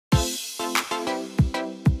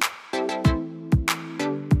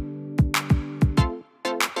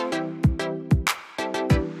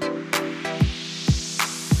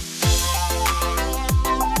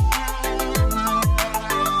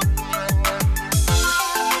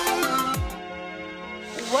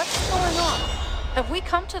we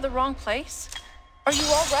come to the wrong place? Are you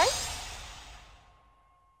all right?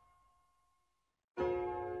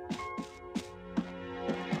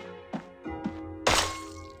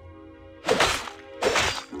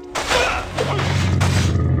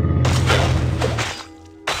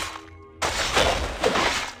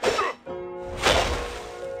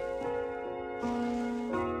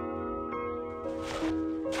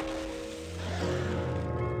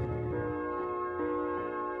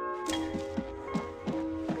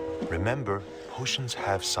 Remember, potions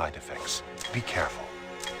have side effects. Be careful.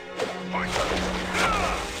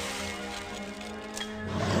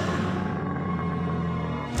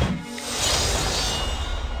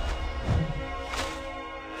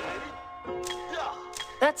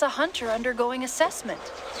 That's a hunter undergoing assessment.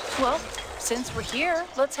 Well, since we're here,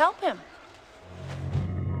 let's help him.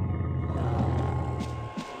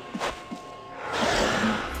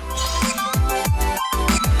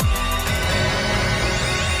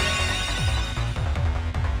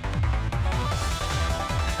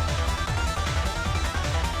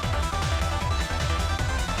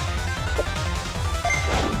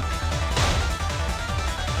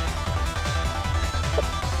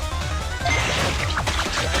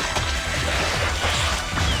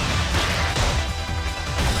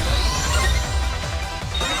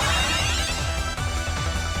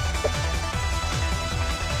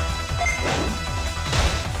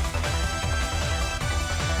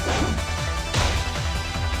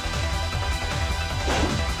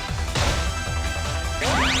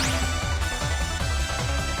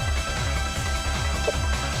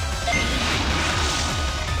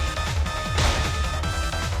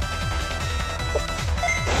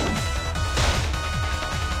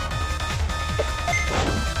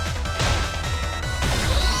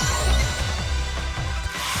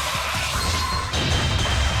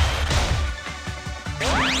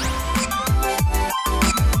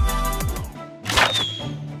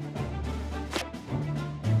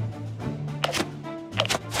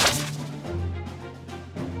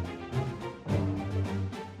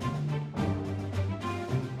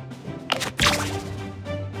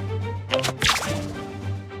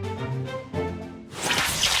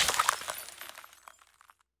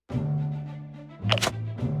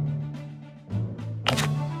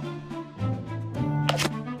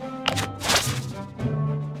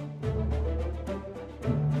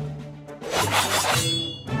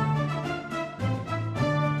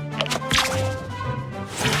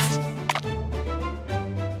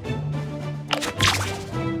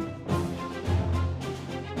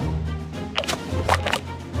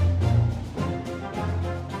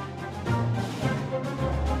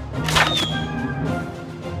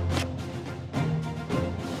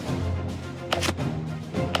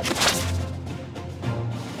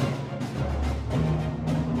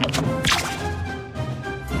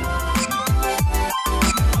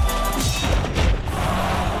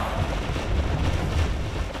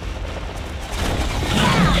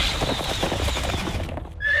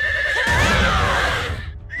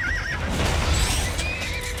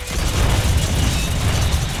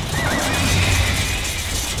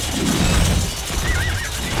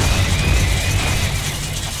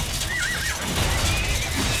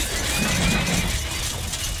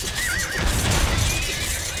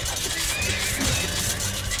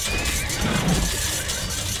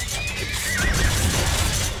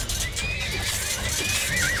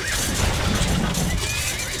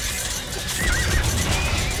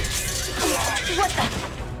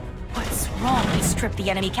 Stripped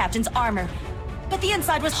the enemy captain's armor, but the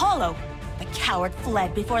inside was hollow. The coward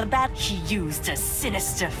fled before the battle. He used a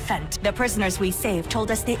sinister feint. The prisoners we saved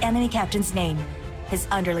told us the enemy captain's name. His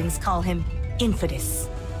underlings call him Infidus.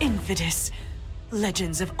 Infidus.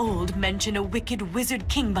 Legends of old mention a wicked wizard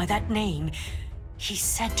king by that name. He's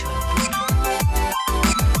said to have...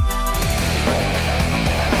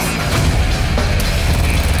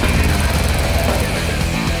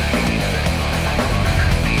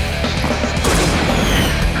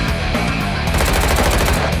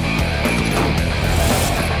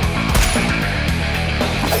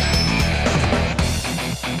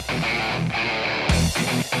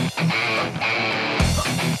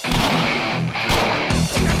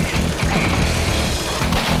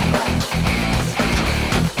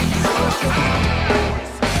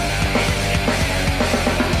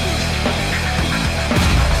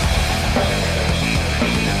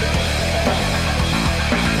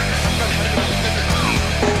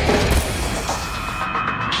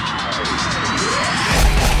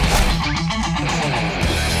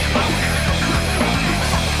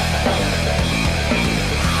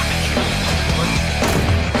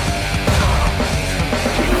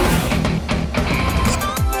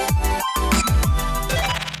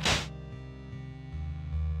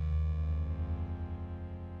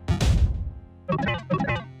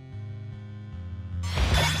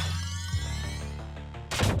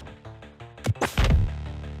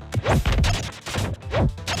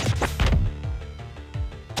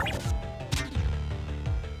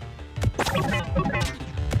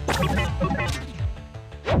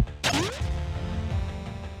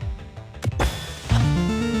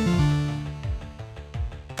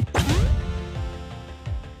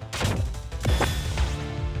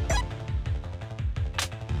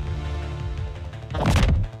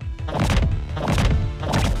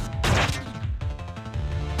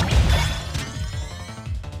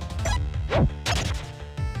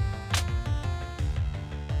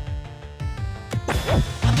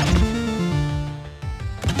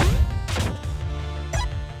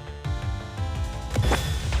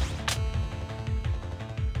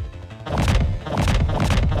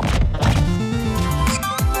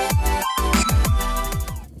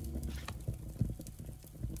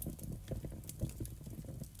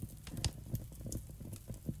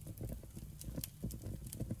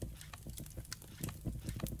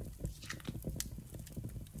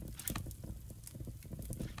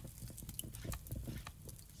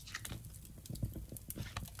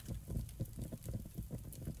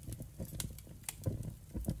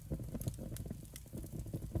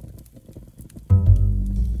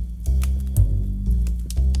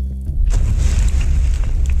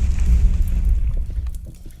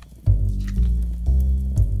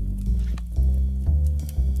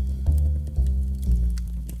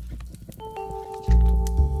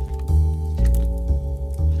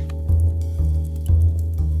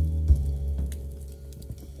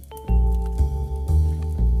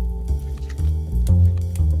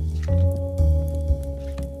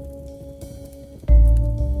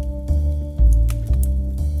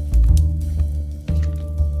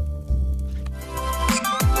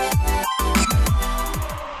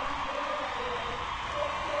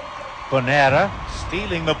 Bonera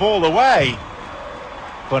stealing the ball away.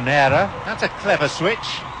 Bonera, that's a clever switch.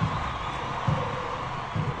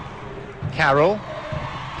 Carroll,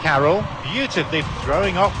 beautifully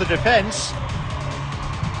throwing off the defence.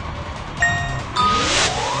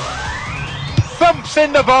 Thumps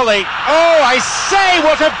in the volley. Oh, I say,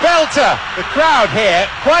 what a belter! The crowd here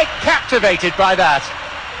quite captivated by that.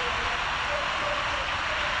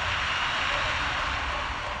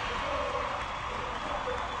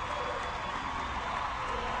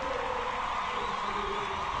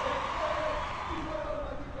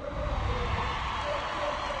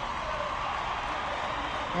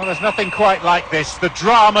 Well, there's nothing quite like this. The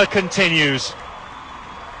drama continues.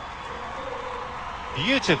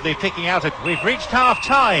 Beautifully picking out it. We've reached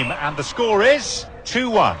half-time and the score is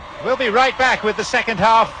 2-1. We'll be right back with the second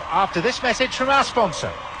half after this message from our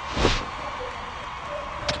sponsor.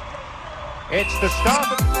 It's the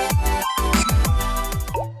start of...